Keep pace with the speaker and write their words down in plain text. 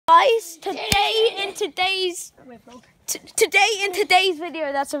guys, today in today's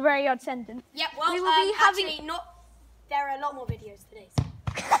video, that's a very odd sentence. Yeah, well, we will be having actually there are a lot more videos today.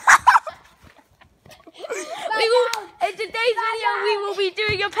 In today's video, we will be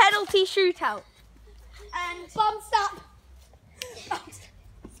doing a penalty shootout. And bomb stop.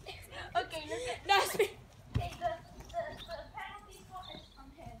 Okay, look at that's me. Okay, the penalty spot is on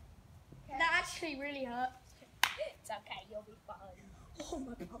here. Okay. That actually really hurt. It's okay, you'll be fine. Oh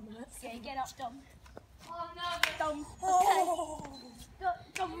my god, hurts. Yeah, get up, Dom. Oh no, Dom. oh. Okay.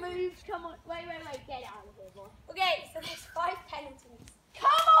 Dom, move. Come on. Wait. Get out of here, boy. Okay, so there's 5 penalties. Come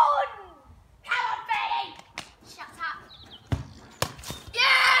on! Come on, Benny! Shut up.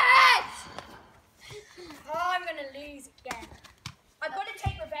 Yes! Oh, I'm gonna lose again. I've got to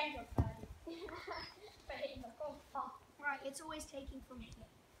take revenge on Ferdy. Right, it's always taking from here.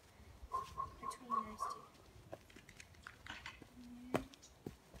 Between those two.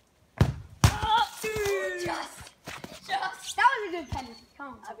 Oh, dude! Just. That was a good penalty. Come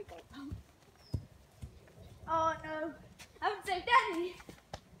on. There we go. Oh no. I haven't saved Daddy.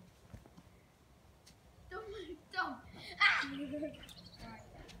 Don't move, don't. Ah!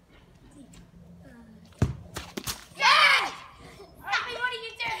 Yes! Abby, what are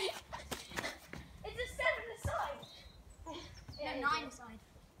you doing? It's a 7 aside. No, 9 aside.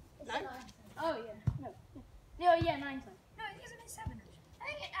 It's 9? Oh yeah. No. Oh yeah, 9 times. No, isn't it 7 actually? I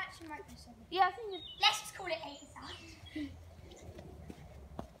think it actually might be 7. Yeah, I think it's... Let's just call it 8 aside.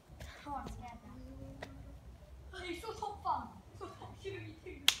 Oh, I'm scared now. Oh, it's so fun. So fun. Shouldn't be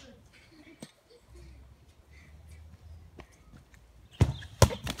too good.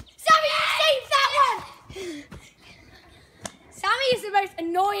 Sammy, you saved that one! Sammy is the most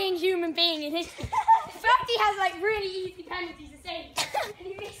annoying human being in history. In fact, he has like really easy penalties to save. And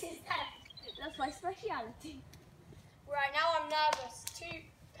he misses that. That's my speciality. Right, now I'm nervous. 2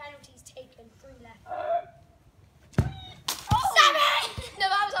 penalties taken, 3 left. Oh. Sammy! No,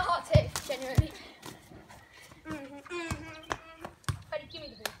 that was a hot tip, genuinely. Buddy, give me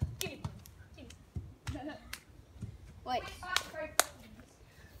the ball. Give me the ball. Wait.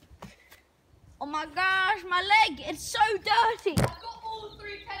 Oh my gosh, my leg! It's so dirty. I've got all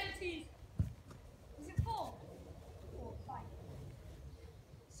 3 penalties. Is it 4? 4, 5.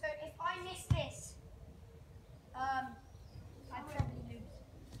 So if I miss this, I probably lose.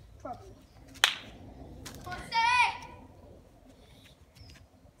 Probably. Come on, stay!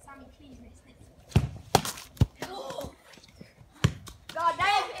 Sammy, please miss this. God,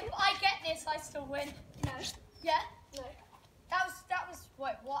 now if I get this, I still win. No. Yeah? No. That was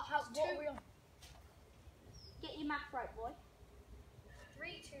what are we on? Get your math right, boy.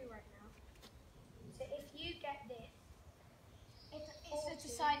 3-2 right now. So if you get this, It's a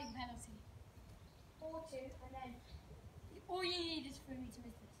deciding penalty. 4-2, and then All you need is for me to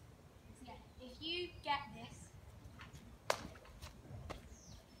miss this. yeah, if you get this.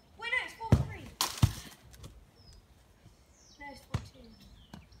 Wait, no, it's 4-3. No, it's 4-2.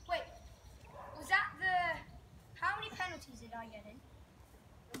 Wait, was that the? How many penalties did I get in?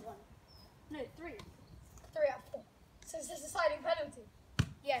 1. No, 3. 3 out of 4. So it's a deciding penalty.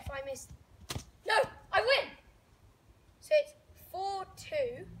 Yeah, if I miss. No, I win. So it's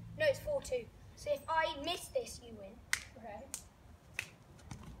 4-2. No, it's 4-2. So if I miss this, you win. Okay.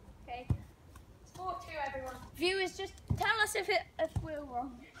 Okay. It's 4-2, everyone. Viewers, just tell us if we're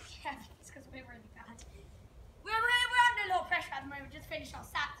wrong. Yeah, it's because we're really bad. We're under a lot of pressure at the moment. We just finished our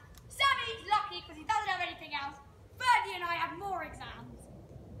stats. Sammy's lucky because he doesn't have anything else. Ferdy and I have more exams.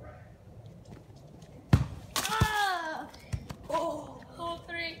 Oh,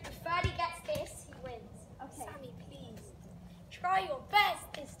 4-3. If Ferdy gets this, he wins. Okay. Sammy, please. Try your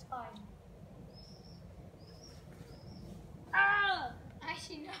best this time.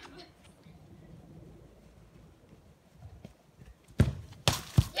 Actually, no.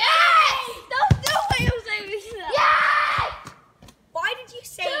 Yes! That's no way of saying that. Yes! Why did you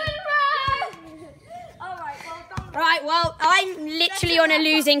say? Alright, well done. Right, well, I'm literally on a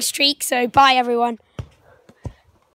losing streak, so bye everyone.